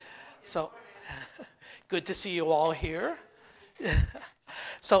So good to see you all here.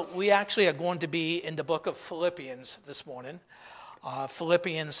 So we actually are going to be in the book of Philippians this morning.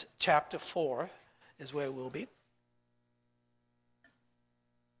 Philippians chapter 4 is where we'll be.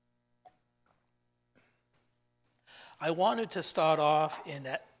 I wanted to start off in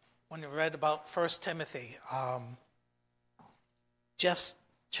that when we read about 1 Timothy, just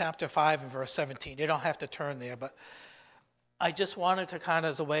chapter 5 and verse 17. You don't have to turn there, but I just wanted to kind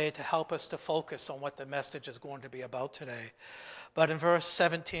of as a way to help us to focus on what the message is going to be about today. But in verse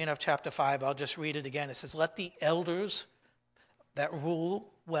 17 of chapter 5, I'll just read it again. It says, "Let the elders that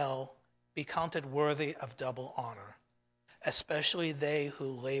rule well be counted worthy of double honor, especially they who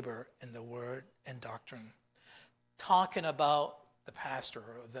labor in the word and doctrine." Talking about the pastor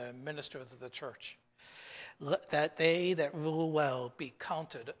or the ministers of the church. That they that rule well be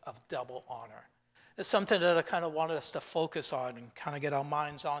counted of double honor. It's something that I kind of wanted us to focus on and kind of get our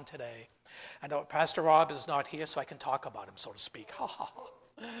minds on today. I know Pastor Rob is not here, so I can talk about him, so to speak.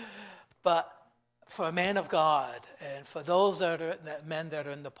 But for a man of God and for those men that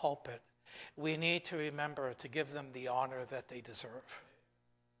are in the pulpit, we need to remember to give them the honor that they deserve.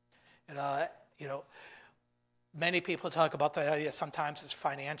 And many people talk about the idea sometimes it's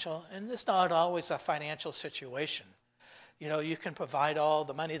financial, and it's not always a financial situation. You can provide all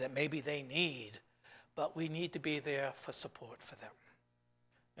the money that maybe they need, but we need to be there for support for them.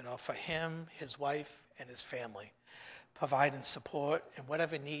 For him, his wife, and his family, providing support in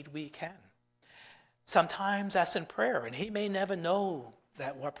whatever need we can. Sometimes that's in prayer, and he may never know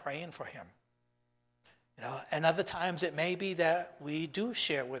that we're praying for him. And other times it may be that we do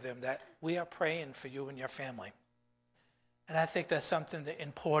share with him that we are praying for you and your family. And I think that's something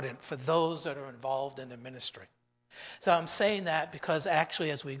important for those that are involved in the ministry. So I'm saying that because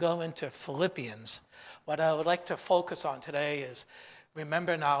actually as we go into Philippians, what I would like to focus on today is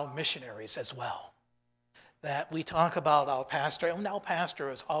remember now missionaries as well. That we talk about our pastor, and our pastor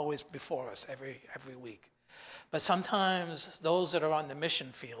is always before us every week. But sometimes those that are on the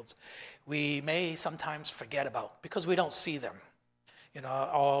mission fields, we may sometimes forget about because we don't see them.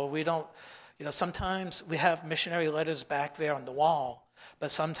 Or we don't. Sometimes we have missionary letters back there on the wall,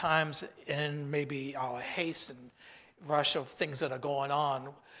 but sometimes in maybe our haste and rush of things that are going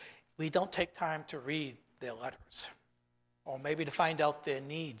on, we don't take time to read their letters, or maybe to find out their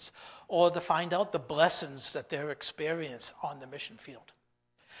needs, or to find out the blessings that they're experiencing on the mission field.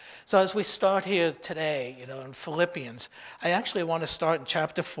 So as we start here today, in Philippians, I actually want to start in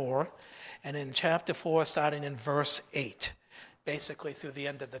chapter 4, and in chapter 4, starting in verse 8, basically through the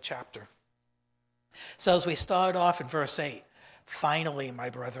end of the chapter. So as we start off in verse 8, "Finally,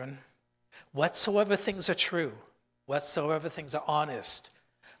 my brethren, whatsoever things are true, whatsoever things are honest,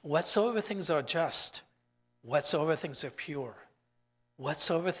 whatsoever things are just, whatsoever things are pure,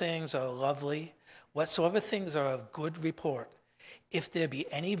 whatsoever things are lovely, whatsoever things are of good report, if there be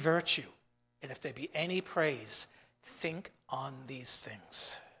any virtue, and if there be any praise, think on these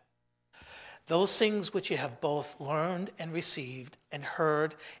things. Those things which you have both learned and received and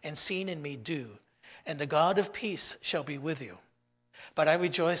heard and seen in me do, and the God of peace shall be with you. But I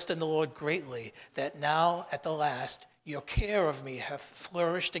rejoiced in the Lord greatly that now at the last your care of me hath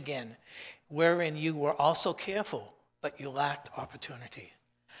flourished again, wherein you were also careful, but you lacked opportunity.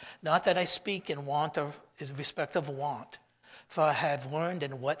 Not that I speak in respect of want, for I have learned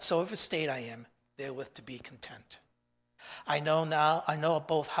in whatsoever state I am, therewith to be content. I know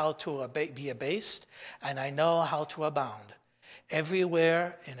both how to be abased, and I know how to abound.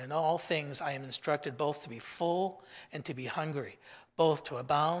 Everywhere and in all things I am instructed both to be full and to be hungry, both to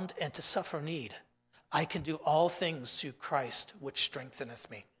abound and to suffer need. I can do all things through Christ, which strengtheneth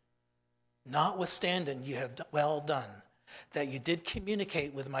me. Notwithstanding, you have well done, that you did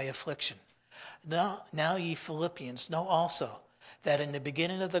communicate with my affliction. Now ye Philippians know also that in the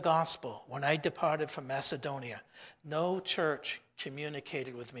beginning of the gospel, when I departed from Macedonia, no church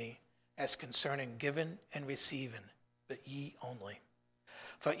communicated with me as concerning giving and receiving, but ye only.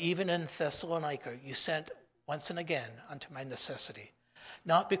 For even in Thessalonica you sent once and again unto my necessity,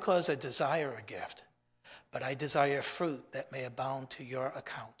 not because I desire a gift, but I desire fruit that may abound to your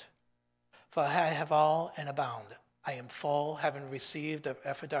account. For I have all and abound. I am full, having received of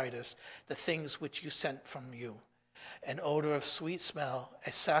Epaphroditus the things which you sent from you, an odor of sweet smell,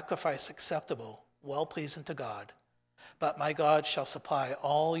 a sacrifice acceptable, well-pleasing to God. But my God shall supply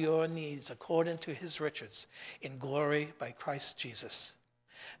all your needs according to his riches in glory by Christ Jesus.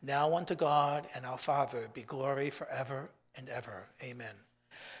 Now unto God and our Father be glory forever and ever. Amen.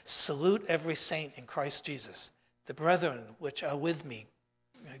 Salute every saint in Christ Jesus. The brethren which are with me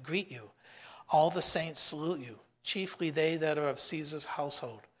greet you. All the saints salute you, chiefly they that are of Caesar's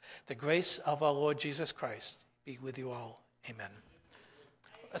household. The grace of our Lord Jesus Christ be with you all. Amen.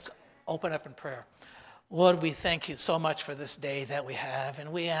 Let's open up in prayer. Lord, we thank you so much for this day that we have,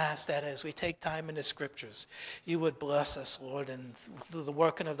 and we ask that as we take time in the scriptures, you would bless us, Lord, and through the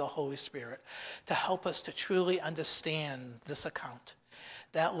working of the Holy Spirit to help us to truly understand this account.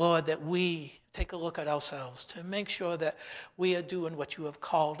 That, Lord, that we take a look at ourselves to make sure that we are doing what you have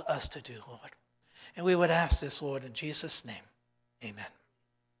called us to do, Lord. And we would ask this, Lord, in Jesus' name. Amen.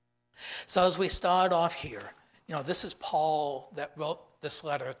 So as we start off here, this is Paul that wrote this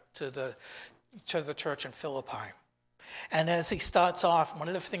letter to the church in Philippi. And as he starts off, one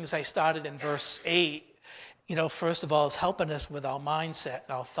of the things I started in verse 8, first of all, is helping us with our mindset,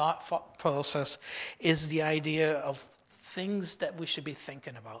 our thought process, is the idea of things that we should be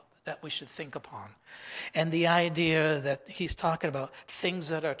thinking about, that we should think upon. And the idea that he's talking about things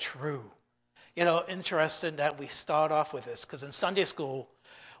that are true. Interesting that we start off with this, because in Sunday school,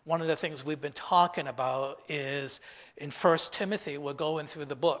 one of the things we've been talking about is in 1 Timothy, we're going through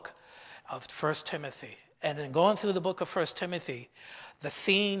the book of 1 Timothy. And in going through the book of 1 Timothy, the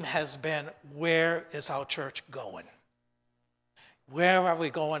theme has been, where is our church going? Where are we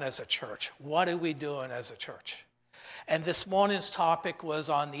going as a church? What are we doing as a church? And this morning's topic was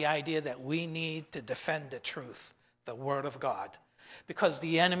on the idea that we need to defend the truth, the Word of God, because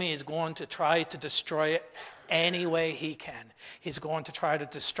the enemy is going to try to destroy it any way he can. He's going to try to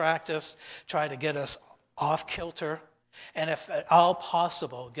distract us, try to get us off kilter, and if at all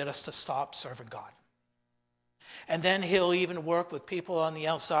possible, get us to stop serving God. And then he'll even work with people on the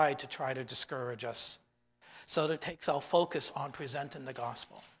outside to try to discourage us. So that takes our focus on presenting the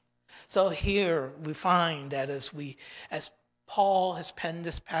gospel. So here we find that as Paul has penned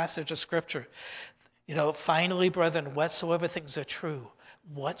this passage of scripture, finally, brethren, whatsoever things are true,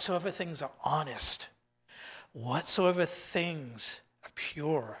 whatsoever things are honest, whatsoever things are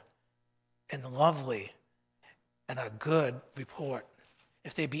pure and lovely and a good report,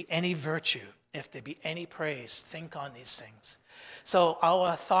 if there be any virtue, if there be any praise, think on these things. So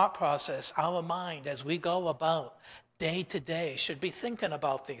our thought process, our mind, as we go about day to day, should be thinking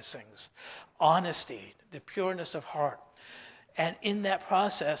about these things. Honesty, the pureness of heart. And in that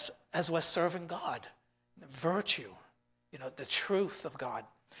process, as we're serving God, virtue, the truth of God.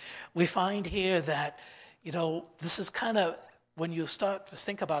 We find here that, this is kind of, when you start to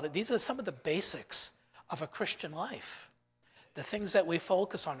think about it, these are some of the basics of a Christian life. The things that we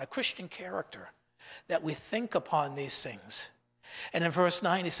focus on, a Christian character, that we think upon these things. And in verse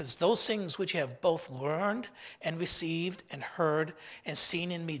 9, he says, those things which you have both learned and received and heard and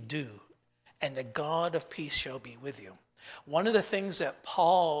seen in me do, and the God of peace shall be with you. One of the things that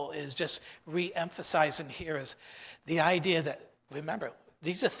Paul is just re-emphasizing here is the idea that, remember,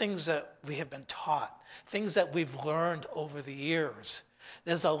 these are things that we have been taught, things that we've learned over the years.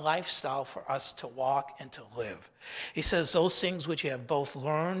 There's a lifestyle for us to walk and to live. He says, those things which you have both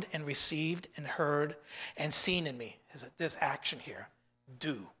learned and received and heard and seen in me. There's action here.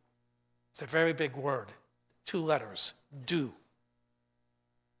 Do. It's a very big word. 2 letters. Do.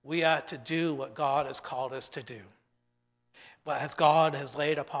 We are to do what God has called us to do, what as God has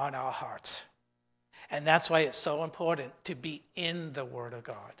laid upon our hearts. And that's why it's so important to be in the Word of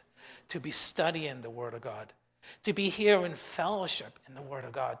God, to be studying the Word of God, to be here in fellowship in the Word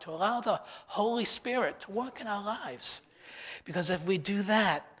of God, to allow the Holy Spirit to work in our lives. Because if we do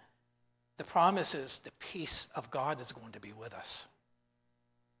that, the promise is the peace of God is going to be with us.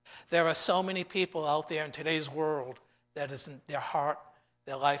 There are so many people out there in today's world that is in their heart,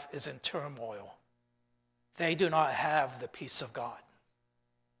 their life is in turmoil. They do not have the peace of God.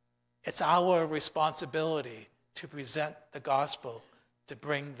 It's our responsibility to present the gospel to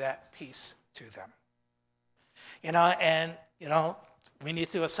bring that peace to them. We need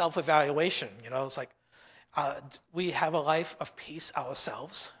to do a self-evaluation. It's like we have a life of peace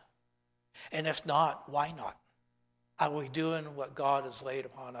ourselves. And if not, why not? Are we doing what God has laid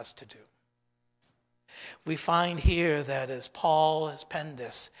upon us to do? We find here that as Paul has penned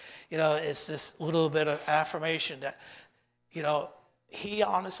this, it's this little bit of affirmation that,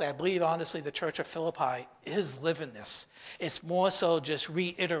 I believe honestly, the church of Philippi is living this. It's more so just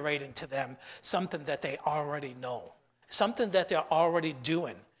reiterating to them something that they already know, something that they're already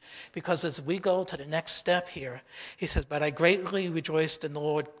doing. Because as we go to the next step here, he says, but I greatly rejoiced in the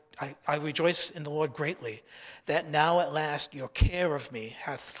Lord. I rejoice in the Lord greatly, that now at last your care of me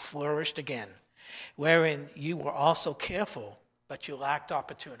hath flourished again, wherein you were also careful, but you lacked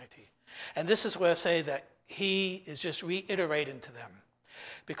opportunity. And this is where I say that he is just reiterating to them.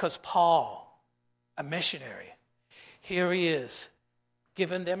 Because Paul, a missionary, here he is,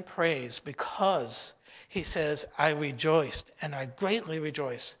 giving them praise because He says, I rejoiced, and I greatly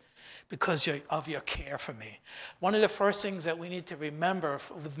rejoiced because of your care for me. One of the first things that we need to remember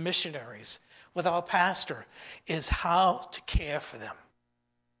with missionaries, with our pastor, is how to care for them.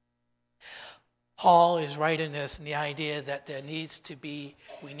 Paul is right in this, in the idea that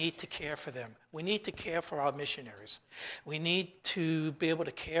we need to care for them. We need to care for our missionaries. We need to be able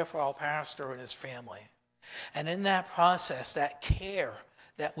to care for our pastor and his family. And in that process, that care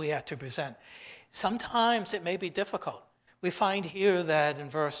that we have to present, sometimes it may be difficult. We find here that in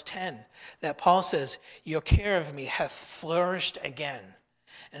verse 10, that Paul says, your care of me hath flourished again.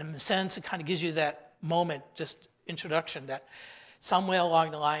 And in a sense, it kind of gives you that moment, just introduction, that somewhere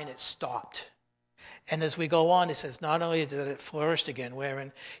along the line it stopped. And as we go on, it says, not only did it flourish again,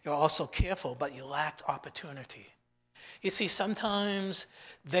 wherein you're also careful, but you lacked opportunity. You see, sometimes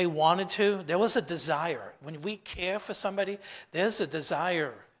they wanted to. There was a desire. When we care for somebody, there's a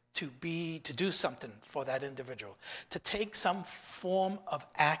desire to do something for that individual, to take some form of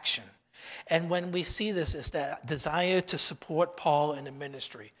action. And when we see this, it's that desire to support Paul in the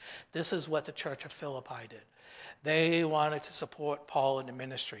ministry. This is what the church of Philippi did. They wanted to support Paul in the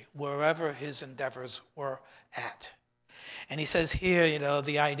ministry, wherever his endeavors were at. And he says here,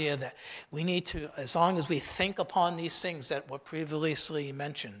 the idea that we need to, as long as we think upon these things that were previously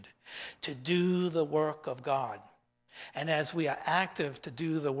mentioned, to do the work of God. And as we are active to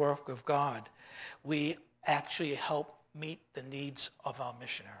do the work of God, we actually help meet the needs of our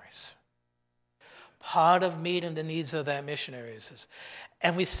missionaries. Part of meeting the needs of their missionaries is,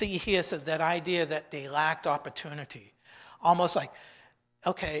 and we see here, it says that idea that they lacked opportunity. Almost like,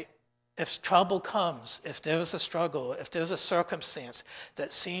 okay, if trouble comes, if there's a struggle, if there's a circumstance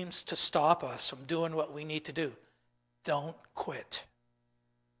that seems to stop us from doing what we need to do, don't quit.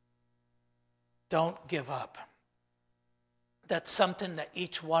 Don't give up. That's something that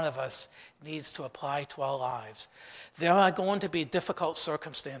each one of us needs to apply to our lives. There are going to be difficult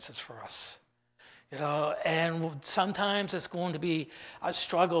circumstances for us. And sometimes it's going to be a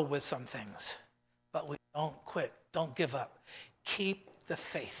struggle with some things. But we don't quit. Don't give up. Keep the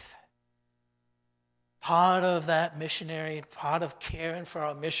faith. Part of that missionary, part of caring for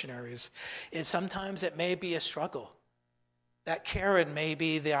our missionaries is sometimes it may be a struggle. That caring may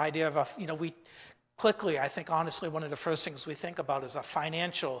be the idea of, we quickly, I think honestly, one of the first things we think about is a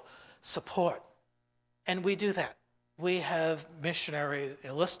financial support. And we do that. We have missionaries,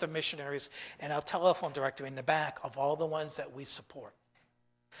 a list of missionaries, and our telephone directory in the back of all the ones that we support.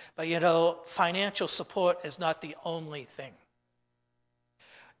 But financial support is not the only thing.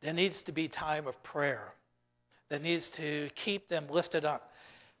 There needs to be time of prayer. There needs to keep them lifted up.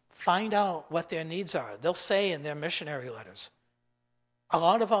 Find out what their needs are. They'll say in their missionary letters. A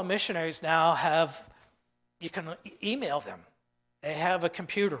lot of our missionaries now you can email them. They have a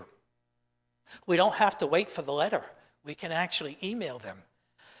computer. We don't have to wait for the letter. We can actually email them,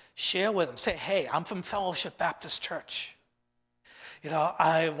 share with them, say, hey, I'm from Fellowship Baptist Church.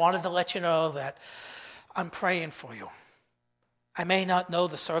 I wanted to let you know that I'm praying for you. I may not know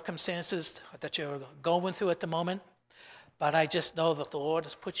the circumstances that you're going through at the moment, but I just know that the Lord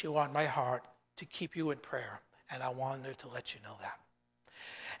has put you on my heart to keep you in prayer, and I wanted to let you know that.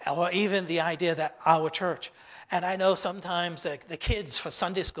 Or even the idea that our church, and I know sometimes the kids for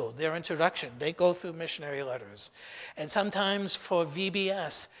Sunday school, their introduction, they go through missionary letters. And sometimes for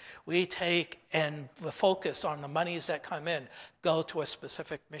VBS, we take and the focus on the monies that come in go to a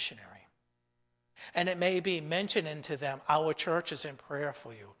specific missionary. And it may be mentioning to them, our church is in prayer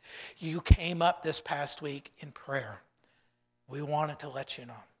for you. You came up this past week in prayer. We wanted to let you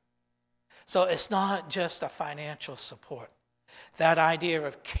know. So it's not just a financial support. That idea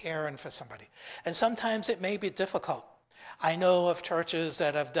of caring for somebody. And sometimes it may be difficult. I know of churches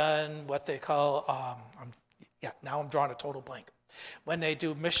that have done what they call, now I'm drawing a total blank. When they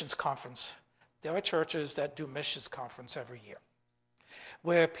do missions conference, there are churches that do missions conference every year,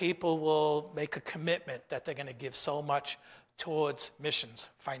 where people will make a commitment that they're going to give so much towards missions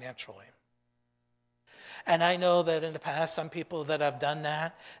financially. And I know that in the past, some people that have done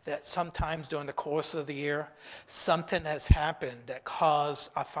that sometimes during the course of the year, something has happened that caused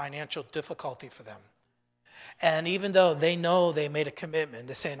a financial difficulty for them. And even though they know they made a commitment,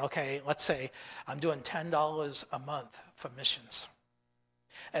 they're saying, okay, let's say I'm doing $10 a month for missions.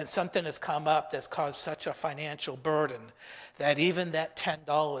 And something has come up that's caused such a financial burden that even that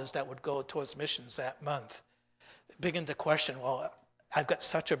 $10 that would go towards missions that month begin to question, well, I've got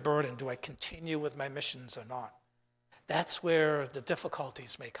such a burden. Do I continue with my missions or not? That's where the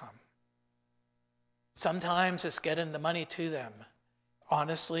difficulties may come. Sometimes it's getting the money to them.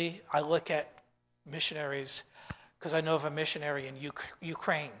 Honestly, I look at missionaries because I know of a missionary in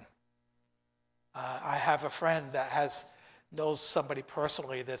Ukraine. I have a friend that knows somebody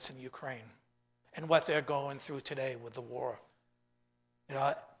personally that's in Ukraine and what they're going through today with the war.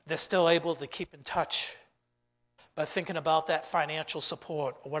 They're still able to keep in touch, but thinking about that financial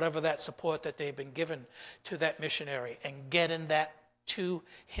support or whatever that support that they've been given to that missionary and getting that to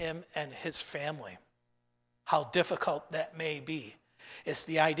him and his family, how difficult that may be. It's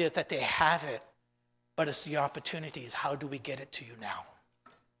the idea that they have it, but it's the opportunities. How do we get it to you now?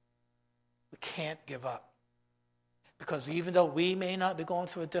 We can't give up. Because even though we may not be going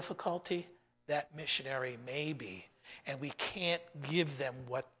through a difficulty, that missionary may be. And we can't give them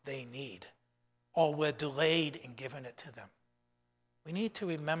what they need. Or we're delayed in giving it to them. We need to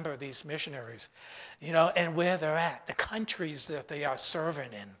remember these missionaries, and where they're at, the countries that they are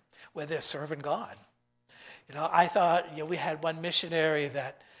serving in, where they're serving God. I thought, we had one missionary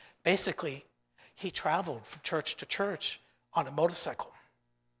that basically he traveled from church to church on a motorcycle.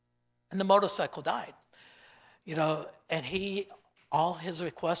 And the motorcycle died. And all his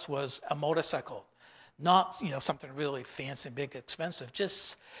request was a motorcycle. Not, something really fancy, big, expensive.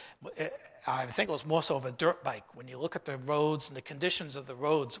 Just, I think it was more so of a dirt bike. When you look at the roads and the conditions of the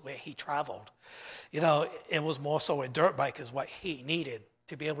roads where he traveled, it was more so a dirt bike is what he needed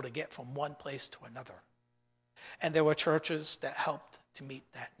to be able to get from one place to another. And there were churches that helped to meet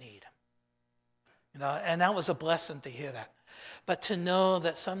that need. And that was a blessing to hear that. But to know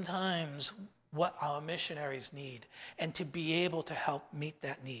that sometimes what our missionaries need and to be able to help meet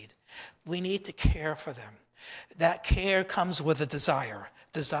that need, we need to care for them. That care comes with a desire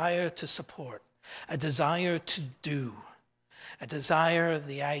to support, a desire to do, a desire,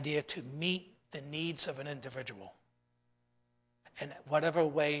 the idea to meet the needs of an individual in whatever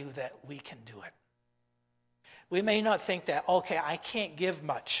way that we can do it. We may not think that, okay, I can't give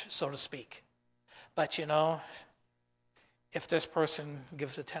much, so to speak. But, if this person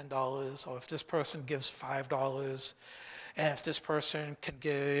gives a $10, or if this person gives $5, and if this person can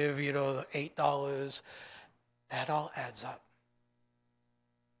give, $8, that all adds up.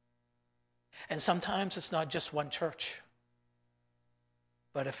 And sometimes it's not just one church.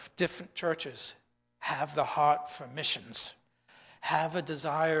 But if different churches have the heart for missions, have a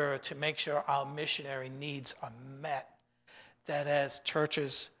desire to make sure our missionary needs are met, that as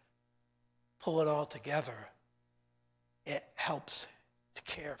churches pull it all together, it helps to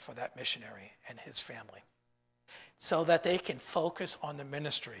care for that missionary and his family so that they can focus on the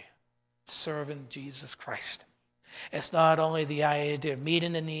ministry, serving Jesus Christ. It's not only the idea of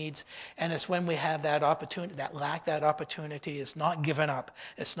meeting the needs, and it's when we have that opportunity, that opportunity is not giving up.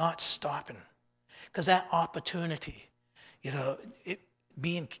 It's not stopping. Because that opportunity,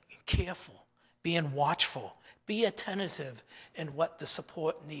 being careful, being watchful, be attentive in what the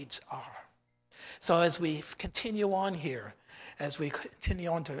support needs are. So as we continue on here, in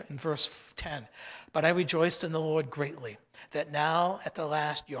verse 10, but I rejoiced in the Lord greatly, that now at the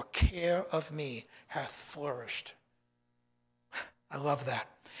last your care of me hath flourished. I love that.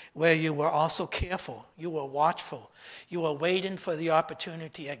 Where you were also careful, you were watchful, you were waiting for the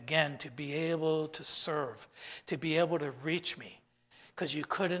opportunity again to be able to serve, to be able to reach me, because you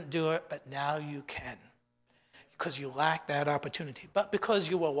couldn't do it, but now you can. Because you lacked that opportunity. But because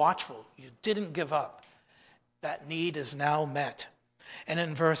you were watchful, you didn't give up. That need is now met. And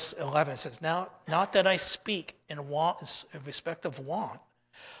in verse 11 it says, now, not that I speak in respect of want,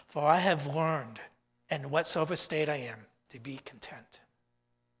 for I have learned, in whatsoever state I am, to be content.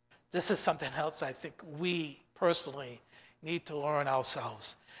 This is something else I think we personally need to learn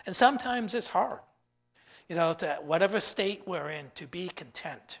ourselves. And sometimes it's hard, to whatever state we're in, to be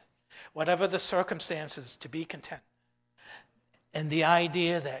content. Whatever the circumstances, to be content. And the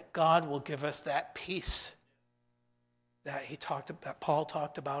idea that God will give us that peace that Paul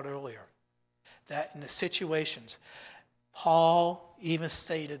talked about earlier. That in the situations, Paul even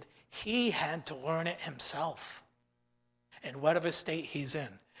stated he had to learn it himself in whatever state he's in.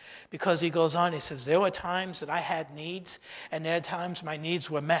 Because he goes on, he says, there were times that I had needs, and there are times my needs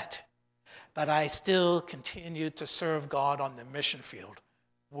were met. But I still continued to serve God on the mission field,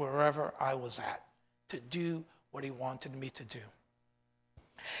 wherever I was at, to do what he wanted me to do.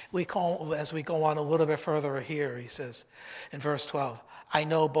 As we go on a little bit further here, he says in verse 12, I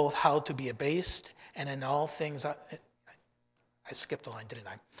know both how to be abased and in all things, I skipped a line, didn't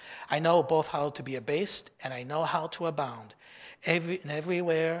I? I know both how to be abased and I know how to abound.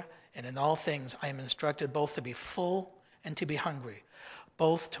 Everywhere and in all things I am instructed both to be full and to be hungry,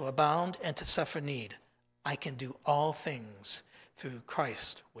 both to abound and to suffer need. I can do all things through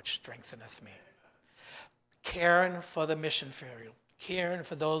Christ, which strengtheneth me. Caring for the mission field, caring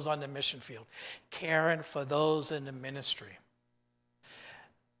for those on the mission field, caring for those in the ministry.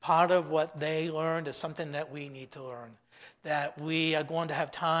 Part of what they learned is something that we need to learn. That we are going to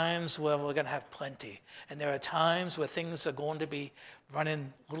have times where we're going to have plenty. And there are times where things are going to be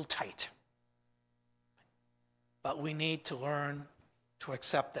running a little tight. But we need to learn to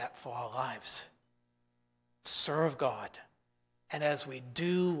accept that for our lives. Serve God. And as we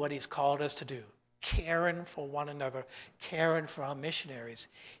do what he's called us to do, caring for one another, caring for our missionaries,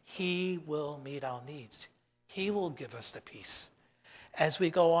 he will meet our needs. He will give us the peace. As we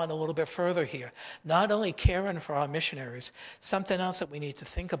go on a little bit further here, not only caring for our missionaries, something else that we need to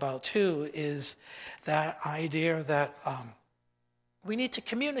think about too is that idea that we need to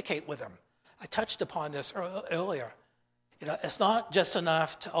communicate with them. I touched upon this earlier. It's not just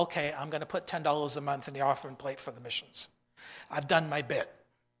enough to, okay, I'm going to put $10 a month in the offering plate for the missions. I've done my bit.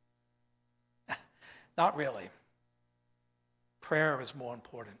 Not really. Prayer is more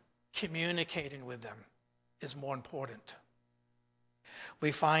important. Communicating with them is more important.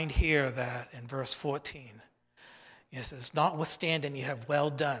 We find here that in verse 14, it says, notwithstanding you have well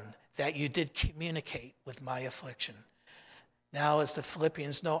done, that you did communicate with my affliction. Now as the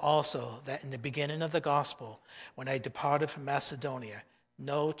Philippians know also that in the beginning of the gospel, when I departed from Macedonia,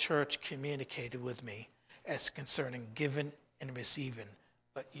 no church communicated with me as concerning giving and receiving,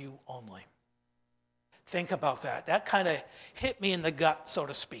 but you only. Think about that. That kind of hit me in the gut, so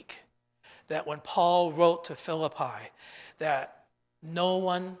to speak. That when Paul wrote to Philippi, that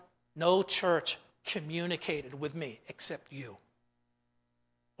no church communicated with me except you.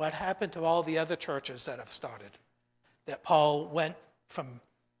 What happened to all the other churches that have started? That Paul went from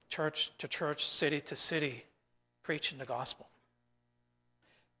church to church, city to city, preaching the gospel.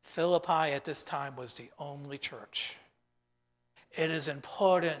 Philippi at this time was the only church. It is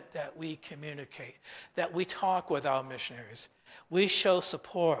important that we communicate, that we talk with our missionaries. We show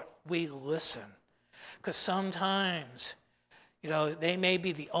support. We listen. Because sometimes, they may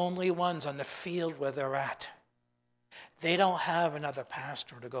be the only ones on the field where they're at. They don't have another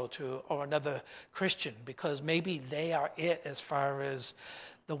pastor to go to or another Christian because maybe they are it as far as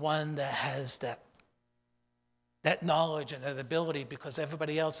the one that has that knowledge and that ability because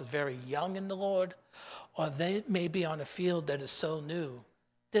everybody else is very young in the Lord, or they may be on a field that is so new,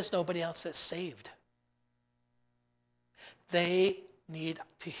 there's nobody else that's saved. They need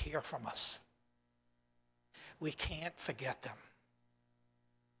to hear from us. We can't forget them.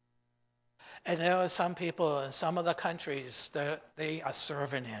 And there are some people in some of the countries that they are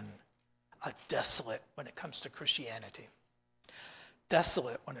serving in are desolate when it comes to Christianity.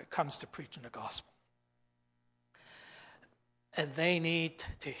 Desolate when it comes to preaching the gospel. And they need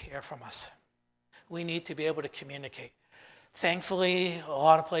to hear from us. We need to be able to communicate. Thankfully, a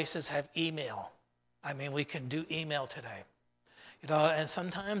lot of places have email. We can do email today. And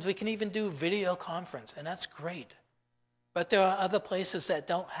sometimes we can even do video conference, and that's great. But there are other places that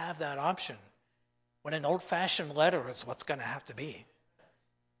don't have that option. When an old-fashioned letter is what's going to have to be.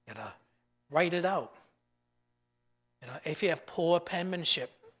 Write it out. If you have poor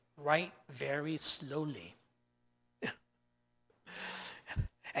penmanship, write very slowly.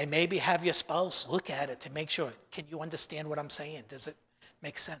 And maybe have your spouse look at it to make sure, can you understand what I'm saying? Does it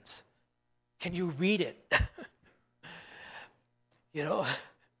make sense? Can you read it?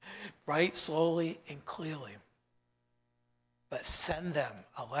 Write slowly and clearly. But send them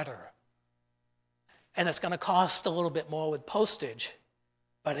a letter. And it's going to cost a little bit more with postage,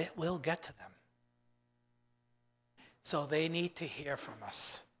 but it will get to them. So they need to hear from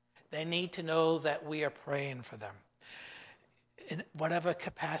us. They need to know that we are praying for them. In whatever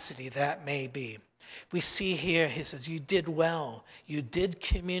capacity that may be. We see here, he says, you did well. You did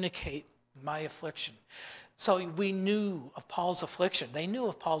communicate my affliction. So we knew of Paul's affliction. They knew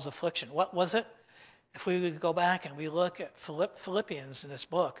of Paul's affliction. What was it? If we would go back and we look at Philippians in this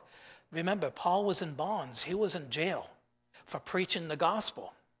book, remember, Paul was in bonds. He was in jail for preaching the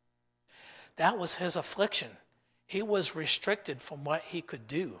gospel. That was his affliction. He was restricted from what he could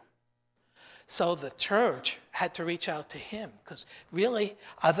do. So the church had to reach out to him because really,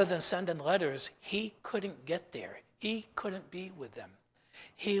 other than sending letters, he couldn't get there. He couldn't be with them.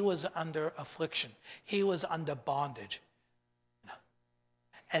 He was under affliction. He was under bondage.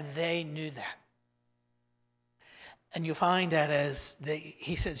 And they knew that. And you find that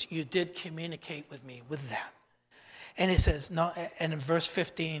he says, you did communicate with me with that. And he says, no, and in verse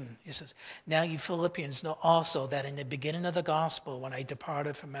 15, he says, now you Philippians know also that in the beginning of the gospel, when I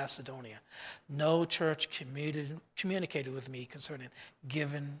departed from Macedonia, no church communicated with me concerning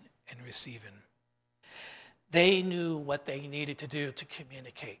giving and receiving. They knew what they needed to do to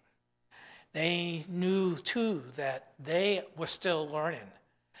communicate. They knew, too, that they were still learning.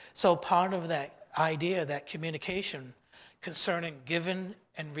 So part of that idea, that communication, concerning giving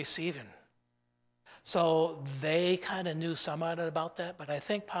and receiving. So they kind of knew somewhat about that, but I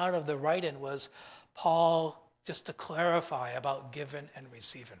think part of the writing was Paul just to clarify about giving and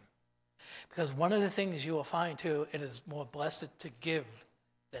receiving. Because one of the things you will find too, it is more blessed to give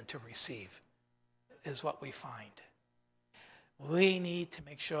than to receive, is what we find. We need to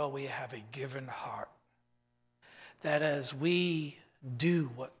make sure we have a given heart. That as we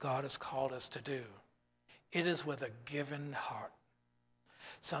do what God has called us to do, it is with a given heart.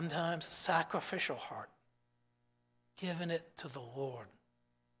 Sometimes a sacrificial heart, giving it to the Lord,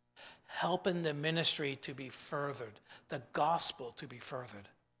 helping the ministry to be furthered, the gospel to be furthered.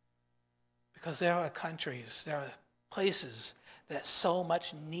 Because there are countries, there are places that so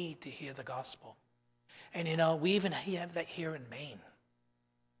much need to hear the gospel. And we even have that here in Maine.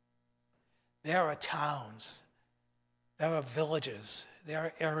 There are towns, there are villages, there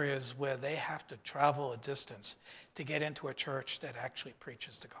are areas where they have to travel a distance to get into a church that actually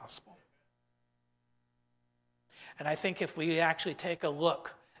preaches the gospel. And I think if we actually take a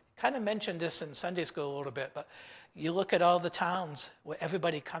look, kind of mentioned this in Sunday school a little bit, but you look at all the towns where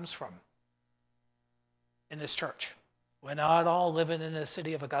everybody comes from in this church. We're not all living in the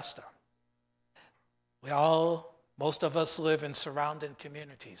city of Augusta. Most of us live in surrounding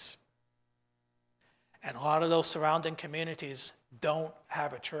communities. And a lot of those surrounding communities don't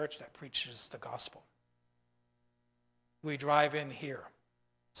have a church that preaches the gospel. We drive in here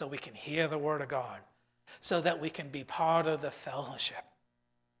so we can hear the word of God, so that we can be part of the fellowship,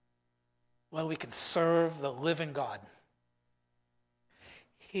 where we can serve the living God.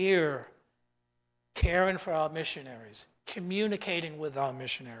 Here, caring for our missionaries, communicating with our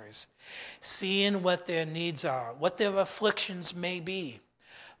missionaries, seeing what their needs are, what their afflictions may be,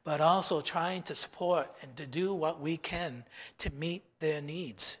 but also trying to support and to do what we can to meet their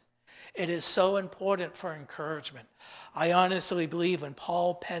needs. It is so important for encouragement. I honestly believe when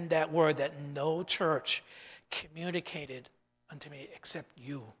Paul penned that word that no church communicated unto me except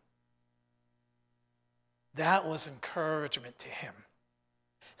you. That was encouragement to him.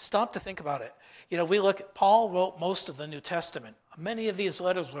 Stop to think about it. We look at, Paul wrote most of the New Testament. Many of these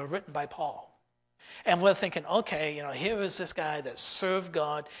letters were written by Paul. And we're thinking, okay, here is this guy that served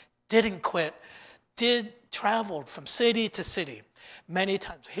God, didn't quit, traveled from city to city. Many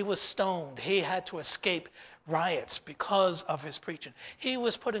times he was stoned. He had to escape riots because of his preaching. He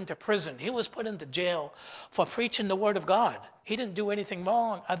was put into prison. He was put into jail for preaching the word of God. He didn't do anything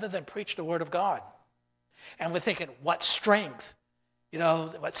wrong other than preach the word of God. And we're thinking, what strength,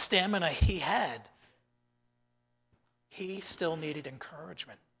 what stamina he had. He still needed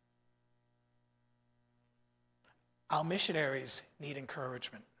encouragement. Our missionaries need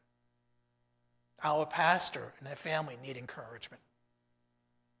encouragement. Our pastor and their family need encouragement.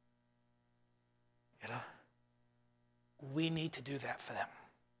 We need to do that for them.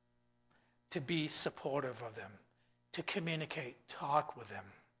 To be supportive of them. To communicate, talk with them.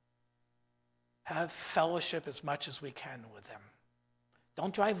 Have fellowship as much as we can with them.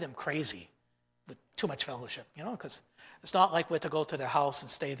 Don't drive them crazy with too much fellowship, because it's not like we're to go to their house and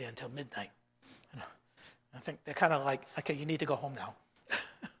stay there until midnight. I think they're kind of like, okay, you need to go home now.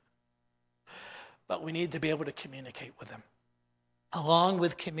 But we need to be able to communicate with them. Along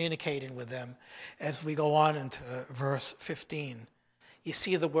with communicating with them, as we go on into verse 15, you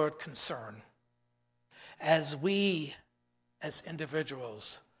see the word concern. As we, as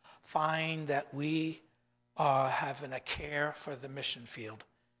individuals, find that we are having a care for the mission field,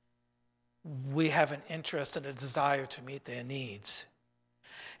 we have an interest and a desire to meet their needs.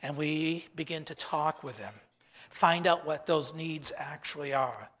 And we begin to talk with them, find out what those needs actually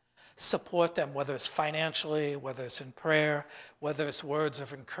are, support them, whether it's financially, whether it's in prayer, whether it's words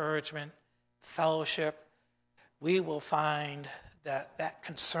of encouragement, fellowship. We will find that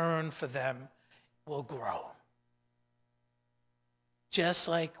concern for them will grow. Just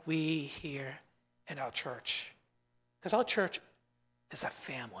like we here in our church. Because our church is a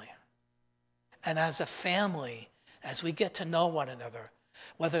family. And as a family, as we get to know one another,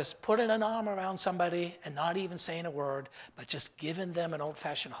 whether it's putting an arm around somebody and not even saying a word, but just giving them an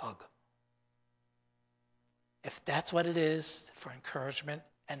old-fashioned hug. If that's what it is for encouragement,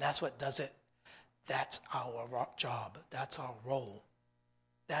 and that's what does it, that's our job. That's our role.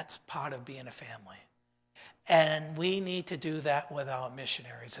 That's part of being a family. And we need to do that with our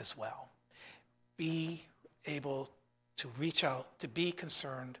missionaries as well. Be able to reach out, to be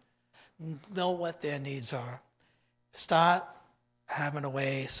concerned, know what their needs are. Start having a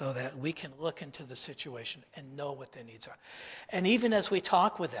way so that we can look into the situation and know what their needs are. And even as we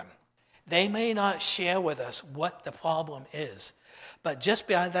talk with them, they may not share with us what the problem is, but just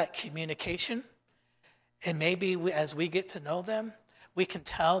by that communication And maybe as we get to know them, we can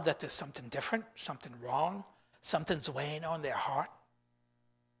tell that there's something different, something wrong, something's weighing on their heart.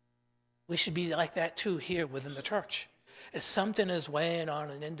 We should be like that too here within the church. If something is weighing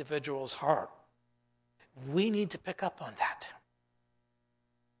on an individual's heart, we need to pick up on that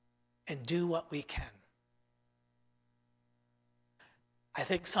and do what we can. I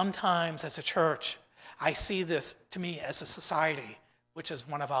think sometimes as a church, I see this to me as a society, which is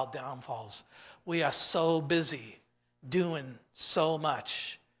one of our downfalls. We are so busy doing so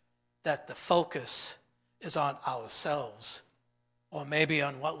much that the focus is on ourselves, or maybe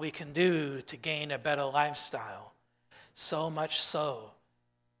on what we can do to gain a better lifestyle. So much so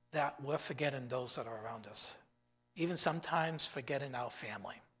that we're forgetting those that are around us, even sometimes forgetting our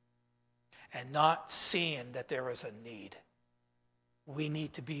family, and not seeing that there is a need. We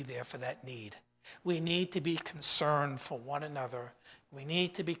need to be there for that need. We need to be concerned for one another. We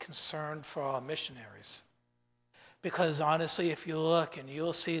need to be concerned for our missionaries. Because honestly, if you look and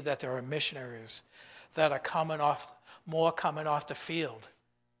you'll see that there are missionaries that are coming off the field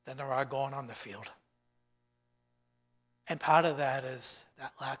than there are going on the field. And part of that is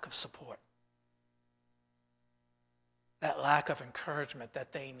that lack of support, that lack of encouragement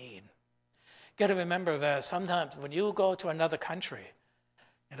that they need. You got to remember that sometimes when you go to another country,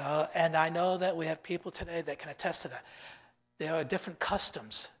 and I know that we have people today that can attest to that, there are different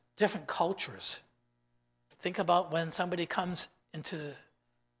customs, different cultures. Think about when somebody comes into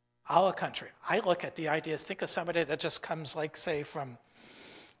our country. I look at the ideas, think of somebody that just comes, like, say, from,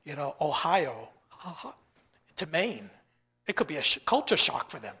 Ohio to Maine. It could be a culture shock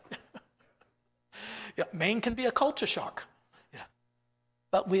for them. Yeah, Maine can be a culture shock. Yeah.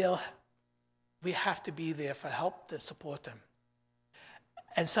 But we have to be there for help to support them.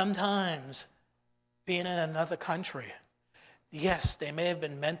 And sometimes, being in another country, yes, they may have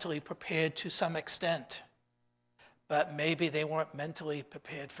been mentally prepared to some extent, but maybe they weren't mentally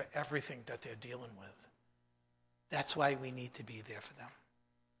prepared for everything that they're dealing with. That's why we need to be there for them.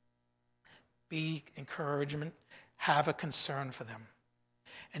 Be encouragement, have a concern for them.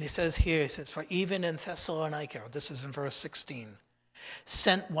 And he says, for even in Thessalonica, this is in verse 16,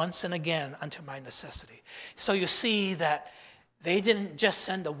 sent once and again unto my necessity. So you see that they didn't just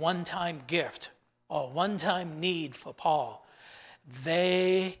send a one-time gift or one-time need for Paul.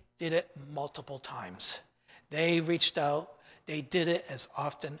 They did it multiple times. They reached out. They did it as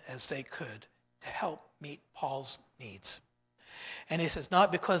often as they could to help meet Paul's needs. And he says,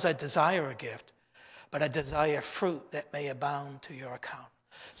 not because I desire a gift, but I desire fruit that may abound to your account.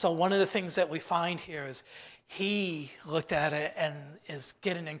 So one of the things that we find here is he looked at it and is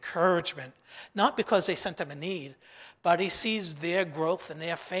getting encouragement, not because they sent him a need, but he sees their growth and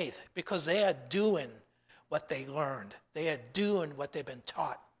their faith because they are doing what they learned. They are doing what they've been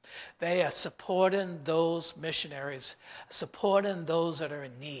taught. They are supporting those missionaries, supporting those that are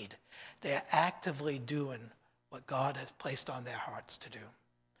in need. They are actively doing what God has placed on their hearts to do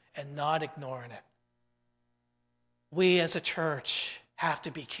and not ignoring it. We as a church have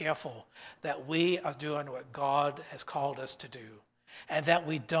to be careful that we are doing what God has called us to do and that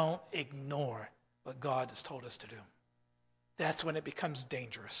we don't ignore what God has told us to do. That's when it becomes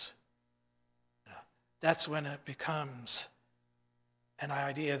dangerous. That's when it becomes an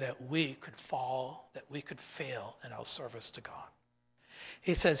idea that we could fall, that we could fail in our service to God.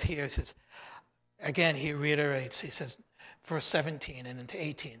 He says here, again, he reiterates, he says, verse 17 and into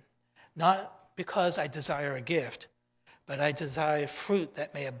 18, not because I desire a gift, but I desire fruit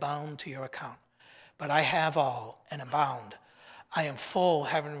that may abound to your account. But I have all and abound. I am full,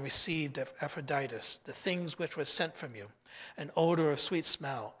 having received of Epaphroditus the things which were sent from you, an odor of sweet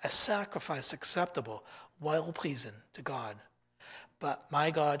smell, a sacrifice acceptable, well-pleasing to God. But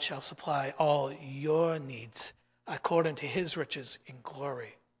my God shall supply all your needs according to his riches in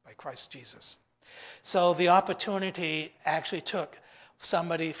glory by Christ Jesus. So the opportunity actually took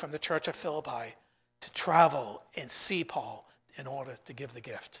somebody from the church of Philippi to travel and see Paul in order to give the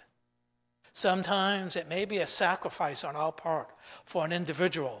gift. Sometimes it may be a sacrifice on our part for an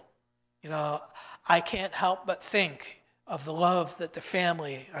individual. I can't help but think of the love that the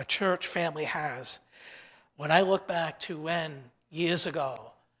family, a church family, has. When I look back to years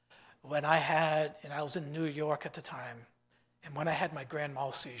ago, when I was in New York at the time, and when I had my grand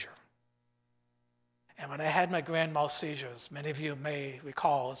mal seizure. And when I had my grand mal seizures, many of you may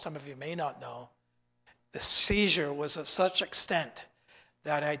recall, and some of you may not know, the seizure was of such extent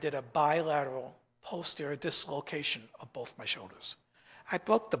that I did a bilateral posterior dislocation of both my shoulders. I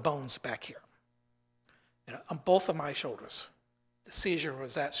broke the bones back here, on both of my shoulders. The seizure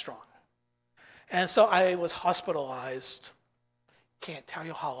was that strong. And so I was hospitalized. Can't tell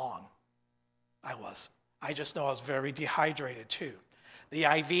you how long I was. I just know I was very dehydrated too. The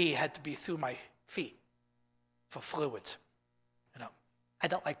IV had to be through my feet for fluids. I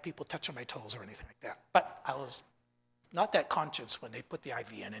don't like people touching my toes or anything like that, but I was not that conscious when they put the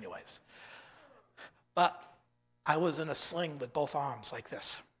IV in anyways. But I was in a sling with both arms like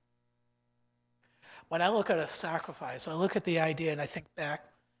this. When I look at a sacrifice, I look at the idea and I think back,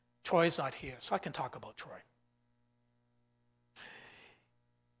 Troy's not here, so I can talk about Troy.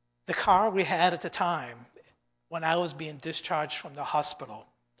 The car we had at the time, when I was being discharged from the hospital,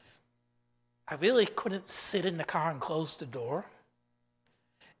 I really couldn't sit in the car and close the door.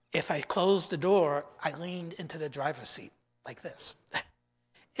 If I closed the door, I leaned into the driver's seat like this.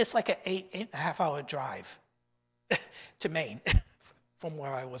 It's like an 8.5 hour drive to Maine from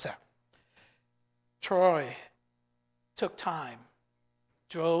where I was at. Troy took time,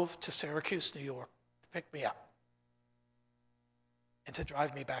 drove to Syracuse, New York to pick me up and to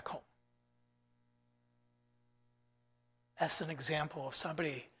drive me back home. That's an example of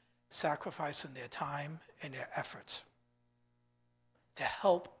somebody sacrificing their time and their efforts to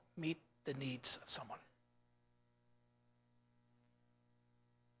help meet the needs of someone.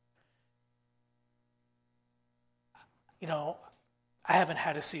 I haven't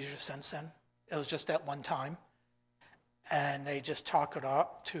had a seizure since then. It was just that one time. And they just chalk it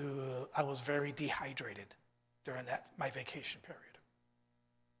up to I was very dehydrated during my vacation period.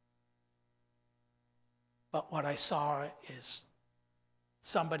 But what I saw is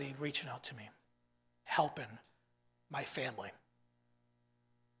somebody reaching out to me, helping my family.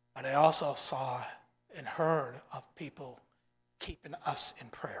 But I also saw and heard of people keeping us in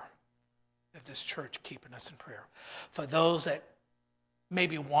prayer, of this church keeping us in prayer. For those that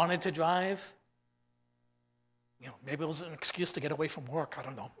maybe wanted to drive, maybe it was an excuse to get away from work, I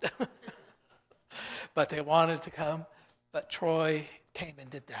don't know. But they wanted to come. But Troy came and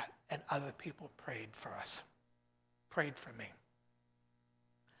did that, and other people prayed for us, prayed for me.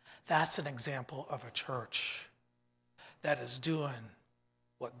 That's an example of a church that is doing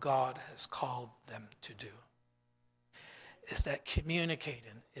what God has called them to do. Is that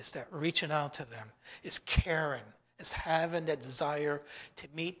communicating, is that reaching out to them, is caring, is having that desire to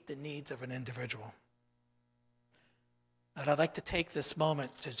meet the needs of an individual. And I'd like to take this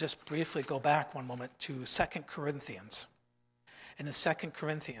moment to just briefly go back one moment to 2 Corinthians. And in 2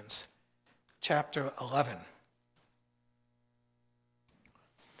 Corinthians chapter 11.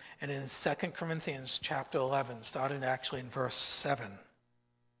 And in 2 Corinthians chapter 11, starting actually in verse 7,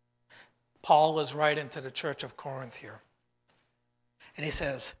 Paul is writing to the church of Corinth here. And he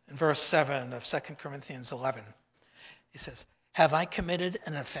says, in verse 7 of 2 Corinthians 11, he says, "Have I committed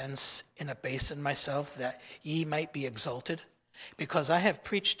an offense in abasing myself that ye might be exalted? Because I have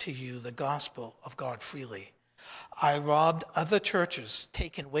preached to you the gospel of God freely. I robbed other churches,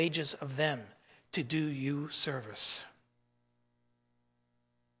 taking wages of them to do you service.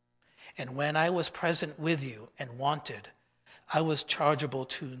 And when I was present with you and wanted, I was chargeable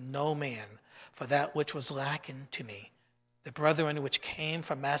to no man for that which was lacking to me. The brethren which came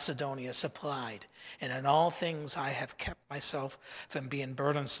from Macedonia supplied, and in all things I have kept myself from being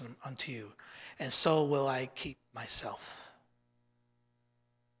burdensome unto you, and so will I keep myself."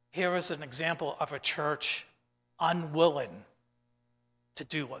 Here is an example of a church unwilling to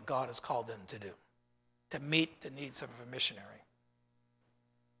do what God has called them to do, to meet the needs of a missionary.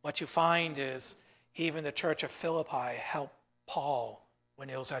 What you find is even the church of Philippi helped Paul when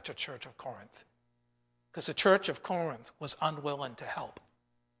he was at the church of Corinth. Because the church of Corinth was unwilling to help,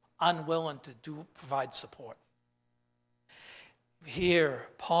 unwilling to provide support. Here,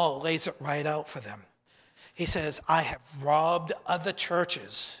 Paul lays it right out for them. He says, I have robbed other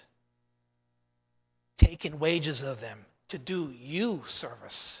churches, taken wages of them to do you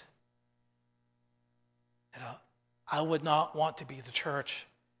service. I would not want to be the church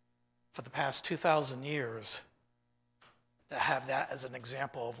for the past 2,000 years to have that as an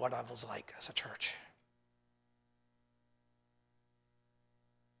example of what I was like as a church.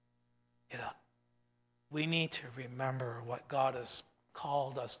 We need to remember what God has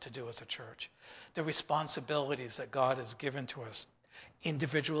called us to do as a church, the responsibilities that God has given to us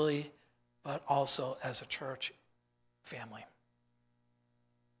individually, but also as a church family.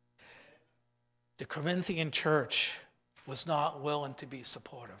 The Corinthian church was not willing to be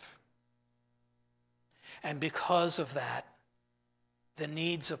supportive. And because of that, the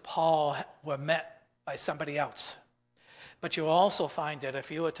needs of Paul were met by somebody else. But you also find that if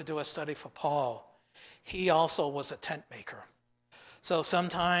you were to do a study for Paul, he also was a tent maker. So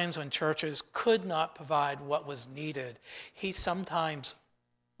sometimes when churches could not provide what was needed, he sometimes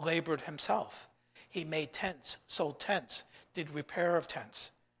labored himself. He made tents, sold tents, did repair of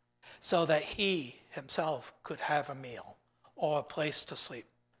tents. so that he himself could have a meal or a place to sleep,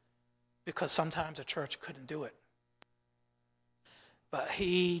 because sometimes the church couldn't do it. But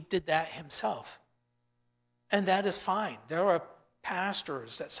he did that himself. And that is fine. There are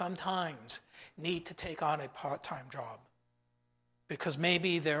pastors that sometimes need to take on a part-time job because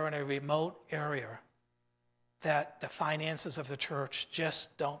maybe they're in a remote area that the finances of the church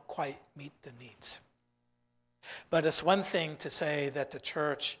just don't quite meet the needs. But it's one thing to say that the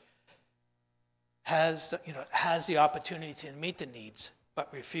church has the opportunity to meet the needs,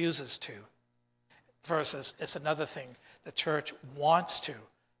 but refuses to, versus it's another thing the church wants to,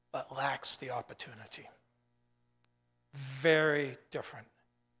 but lacks the opportunity. Very different.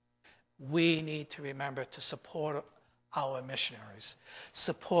 We need to remember to support our missionaries,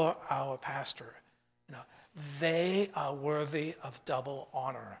 support our pastor. They are worthy of double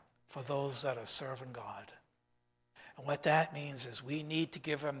honor for those that are serving God. And what that means is we need to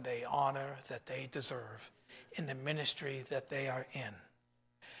give them the honor that they deserve in the ministry that they are in.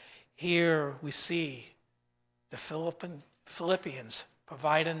 Here we see the Philippians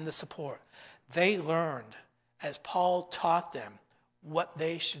providing the support. They learned, as Paul taught them, what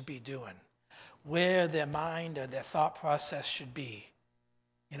they should be doing, where their mind or their thought process should be.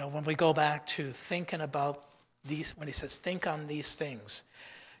 When we go back to thinking about these, when he says, think on these things,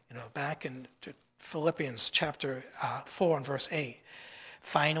 back in Philippians chapter 4 and verse 8,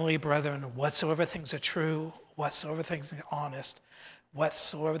 finally, brethren, whatsoever things are true, whatsoever things are honest,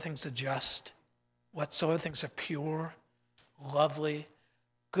 whatsoever things are just, whatsoever things are pure, lovely,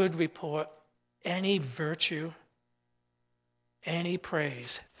 good report, any virtue, any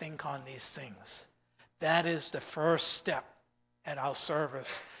praise, think on these things. That is the first step in our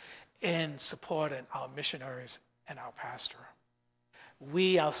service in supporting our missionaries and our pastor.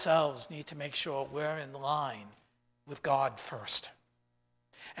 We ourselves need to make sure we're in line with God first.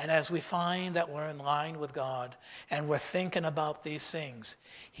 And as we find that we're in line with God and we're thinking about these things,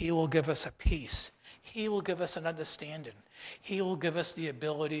 he will give us a peace. He will give us an understanding. He will give us the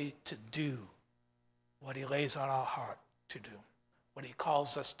ability to do what he lays on our heart to do, what he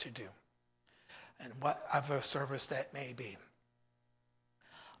calls us to do, and whatever service that may be.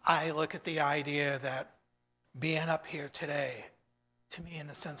 I look at the idea that being up here today, to me, in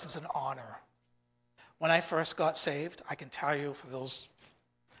a sense, is an honor. When I first got saved, I can tell you for those,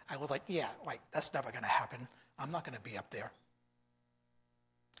 I was like, that's never going to happen. I'm not going to be up there.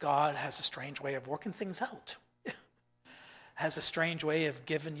 God has a strange way of working things out. Has a strange way of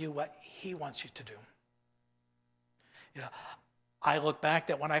giving you what he wants you to do. I look back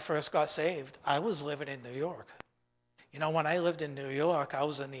that when I first got saved, I was living in New York. When I lived in New York, I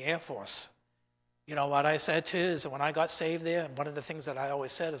was in the Air Force. What I said too is when I got saved there, one of the things that I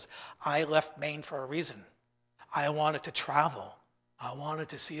always said is I left Maine for a reason. I wanted to travel. I wanted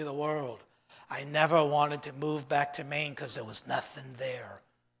to see the world. I never wanted to move back to Maine because there was nothing there.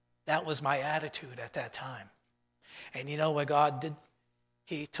 That was my attitude at that time. And you know what God did?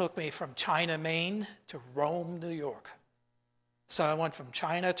 He took me from China, Maine to Rome, New York. So I went from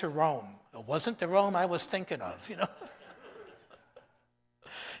China to Rome. It wasn't the Rome I was thinking of,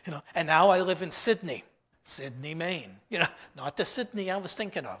 And now I live in Sydney, Maine. Not the Sydney I was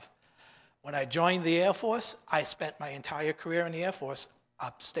thinking of. When I joined the Air Force, I spent my entire career in the Air Force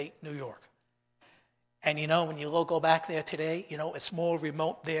upstate New York. And when you go back there today, it's more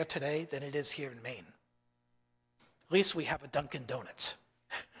remote there today than it is here in Maine. At least we have a Dunkin' Donuts.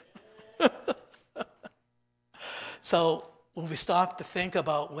 So when we stop to think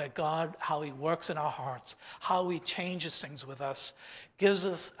about where God, how he works in our hearts, how he changes things with us, gives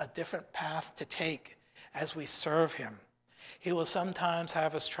us a different path to take as we serve him. He will sometimes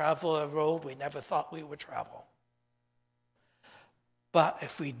have us travel a road we never thought we would travel. But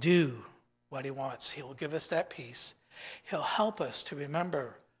if we do what he wants, he will give us that peace. He'll help us to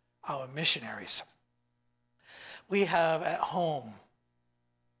remember our missionaries. We have at home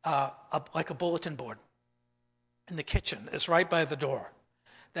like a bulletin board in the kitchen. It's right by the door.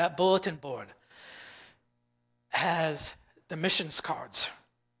 That bulletin board has the missions cards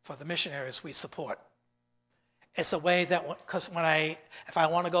for the missionaries we support. It's a way that, because if I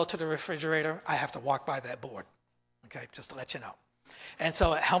want to go to the refrigerator, I have to walk by that board, okay, just to let you know. And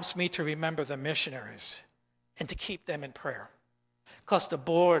so it helps me to remember the missionaries and to keep them in prayer. Because the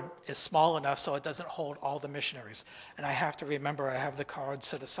board is small enough so it doesn't hold all the missionaries. And I have to remember I have the cards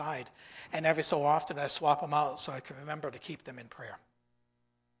set aside. And every so often I swap them out so I can remember to keep them in prayer.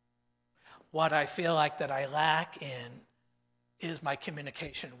 What I feel like that I lack in is my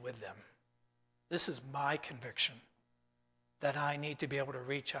communication with them. This is my conviction that I need to be able to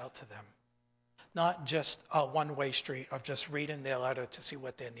reach out to them, not just a one-way street of just reading their letter to see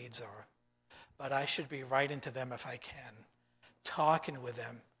what their needs are, but I should be writing to them if I can, talking with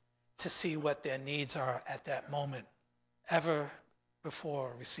them to see what their needs are at that moment, ever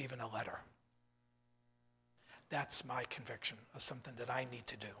before receiving a letter. That's my conviction of something that I need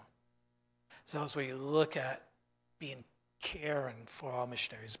to do. So as we look at being caring for our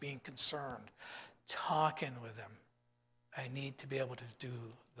missionaries, being concerned, talking with them, I need to be able to do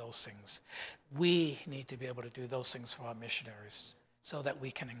those things. We need to be able to do those things for our missionaries so that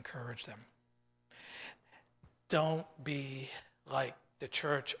we can encourage them. Don't be like the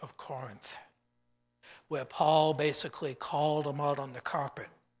church of Corinth, where Paul basically called them out on the carpet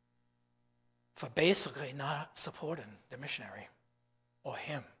for basically not supporting the missionary or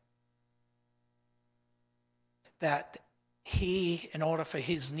him. That he, in order for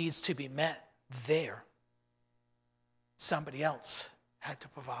his needs to be met there, somebody else had to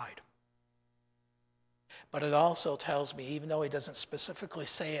provide. But it also tells me, even though he doesn't specifically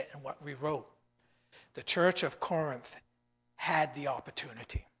say it in what we wrote, the church of Corinth had the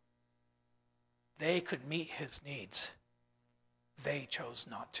opportunity. They could meet his needs. They chose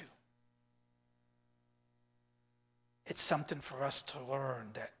not to. It's something for us to learn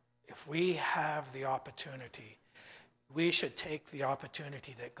that if we have the opportunity, we should take the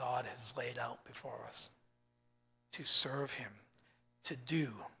opportunity that God has laid out before us to serve him, to do.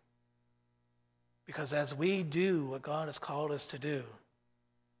 Because as we do what God has called us to do,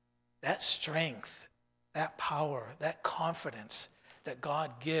 that strength, that power, that confidence that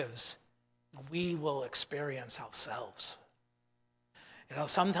God gives, we will experience ourselves.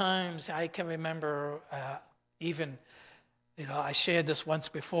 Sometimes I can remember I shared this once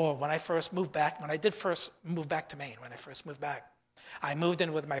before. When I did first move back to Maine, I moved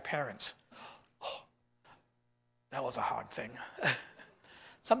in with my parents. Oh, that was a hard thing.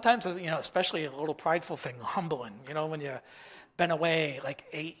 Sometimes, especially a little prideful thing, humbling, when you've been away like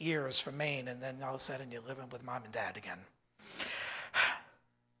 8 years from Maine and then all of a sudden you're living with mom and dad again.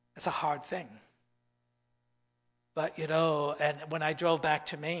 It's a hard thing. But, and when I drove back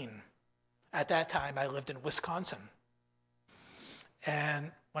to Maine, at that time I lived in Wisconsin.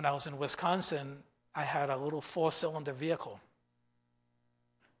 And when I was in Wisconsin, I had a little 4-cylinder vehicle.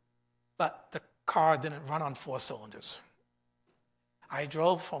 But the car didn't run on 4 cylinders. I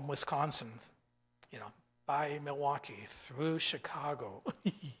drove from Wisconsin, by Milwaukee through Chicago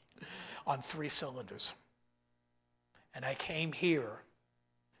on 3 cylinders. And I came here,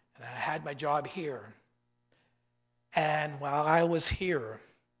 and I had my job here. And while I was here,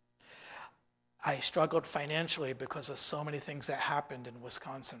 I struggled financially because of so many things that happened in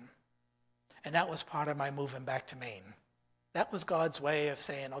Wisconsin. And that was part of my moving back to Maine. That was God's way of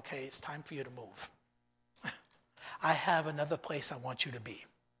saying, okay, it's time for you to move. I have another place I want you to be.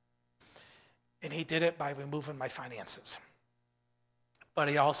 And he did it by removing my finances. But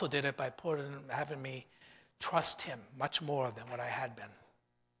he also did it by having me trust him much more than what I had been.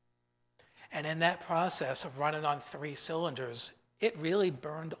 And in that process of running on 3 cylinders, it really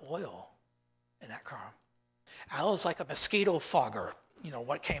burned oil in that car. I was like a mosquito fogger,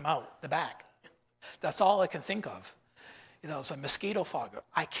 what came out the back. That's all I can think of. It's a mosquito fogger.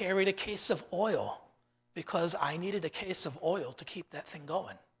 I carried a case of oil because I needed a case of oil to keep that thing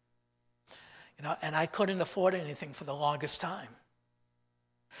going. And I couldn't afford anything for the longest time.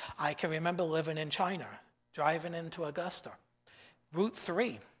 I can remember living in China, driving into Augusta. Route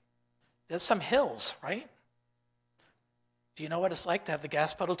 3, there's some hills, right? Do you know what it's like to have the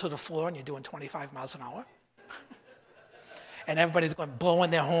gas pedal to the floor and you're doing 25 miles an hour? And everybody's blowing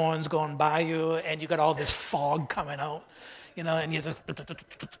their horns, going by you, and you got all this fog coming out, and you just...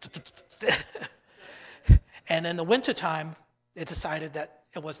 And in the wintertime, they decided that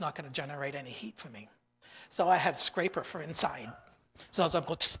it was not going to generate any heat for me. So I had a scraper for inside. So I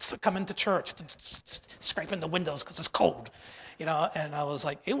was coming to church, scraping the windows because it's cold, and I was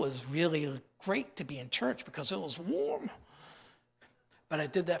like, it was really great to be in church because it was warm. But I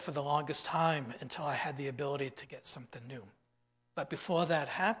did that for the longest time until I had the ability to get something new. But before that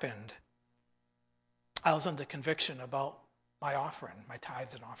happened, I was under conviction about my offering, my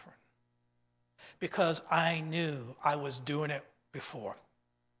tithes and offering. Because I knew I was doing it before.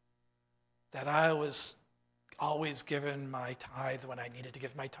 That I was always giving my tithe when I needed to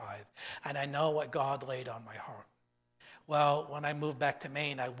give my tithe. And I know what God laid on my heart. Well, when I moved back to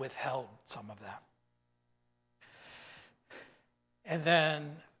Maine, I withheld some of that. And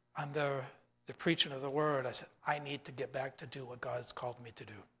then under the preaching of the word, I said, I need to get back to do what God's called me to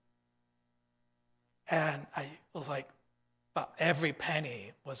do. And I was like, but every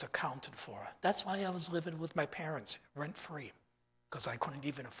penny was accounted for. That's why I was living with my parents rent-free, because I couldn't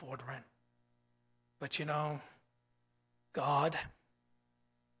even afford rent. But God,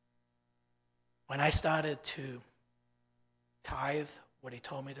 when I started to tithe what he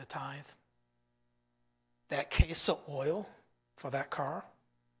told me to tithe, that case of oil for that car,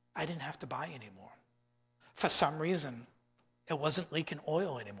 I didn't have to buy anymore. For some reason, it wasn't leaking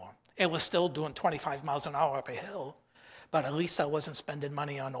oil anymore. It was still doing 25 miles an hour up a hill, but at least I wasn't spending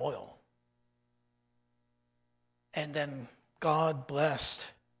money on oil. And then God blessed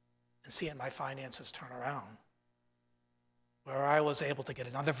and seeing my finances turn around, where I was able to get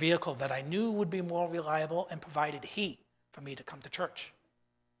another vehicle that I knew would be more reliable and provided heat for me to come to church.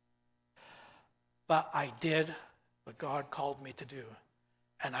 But I did what God called me to do.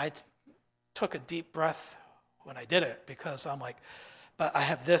 And I took a deep breath when I did it, because I'm like, but I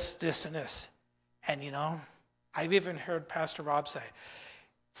have this, this, and this. And I've even heard Pastor Rob say,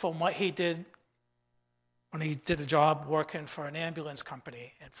 from what he did when he did a job working for an ambulance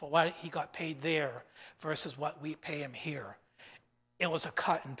company, and for what he got paid there versus what we pay him here, it was a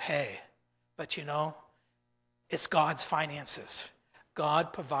cut in pay. But it's God's finances.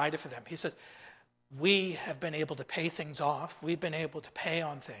 God provided for them. He says, we have been able to pay things off. We've been able to pay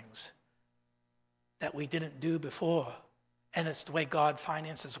on things that we didn't do before. And it's the way God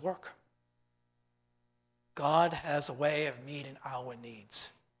finances work. God has a way of meeting our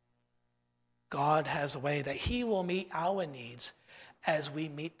needs. God has a way that he will meet our needs as we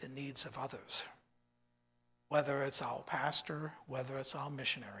meet the needs of others. Whether it's our pastor, whether it's our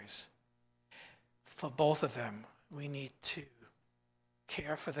missionaries. For both of them, we need to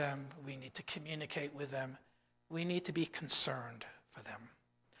care for them. We need to communicate with them. We need to be concerned for them.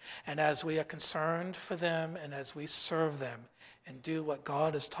 And as we are concerned for them and as we serve them and do what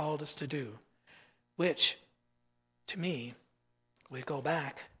God has told us to do, which, to me, we go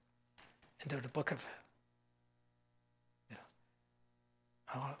back into the book of,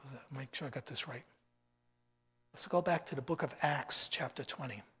 I'll make sure I got this right. Let's go back to the book of Acts, chapter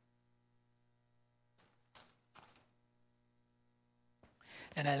 20.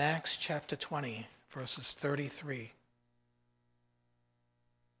 And in Acts chapter 20, verses 33.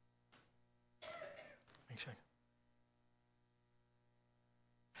 Make sure.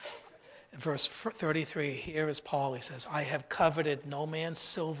 In verse 33, here is Paul. He says, I have coveted no man's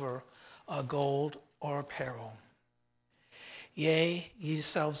silver or gold or apparel. Yea, ye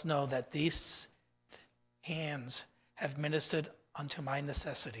yourselves know that these hands have ministered unto my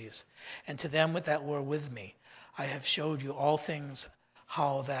necessities, and to them that were with me I have showed you all things,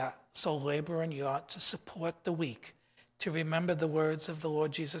 how that so laboring you ought to support the weak, to remember the words of the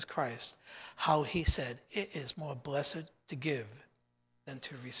Lord Jesus Christ, how he said, it is more blessed to give than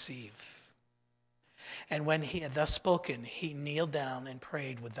to receive. And when he had thus spoken, he kneeled down and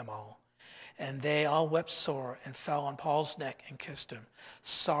prayed with them all. And they all wept sore and fell on Paul's neck and kissed him,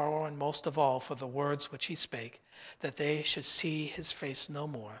 sorrowing most of all for the words which he spake, that they should see his face no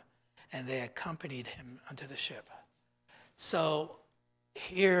more. And they accompanied him unto the ship. So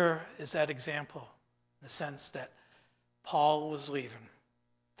here is that example, in the sense that Paul was leaving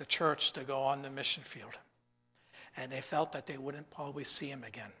the church to go on the mission field. And they felt that they wouldn't probably see him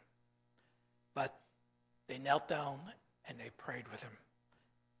again. But they knelt down and they prayed with him.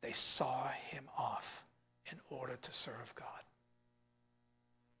 They saw him off in order to serve God.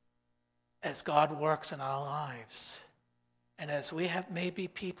 As God works in our lives, and as we have maybe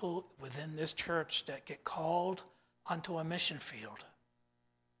people within this church that get called onto a mission field,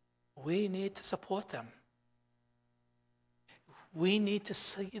 we need to support them. We need to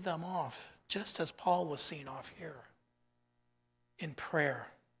see them off, just as Paul was seen off here, in prayer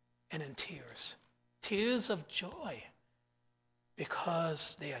and in tears. Tears of joy,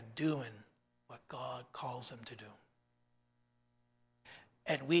 because they are doing what God calls them to do.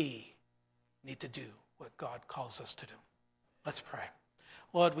 And we need to do what God calls us to do. Let's pray.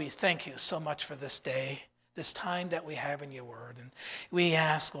 Lord, we thank you so much for this day, this time that we have in your word. And we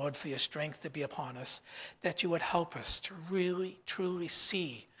ask, Lord, for your strength to be upon us, that you would help us to really, truly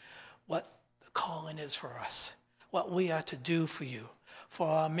see what the calling is for us, what we are to do for you, for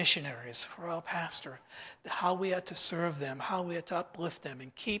our missionaries, for our pastor, how we are to serve them, how we are to uplift them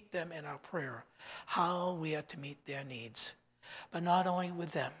and keep them in our prayer, how we are to meet their needs, but not only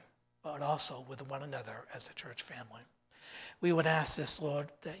with them, but also with one another as a church family. We would ask this, Lord,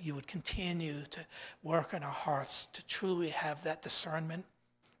 that you would continue to work in our hearts to truly have that discernment,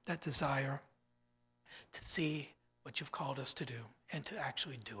 that desire to see what you've called us to do and to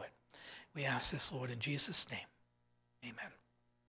actually do it. We ask this, Lord, in Jesus' name. Amen.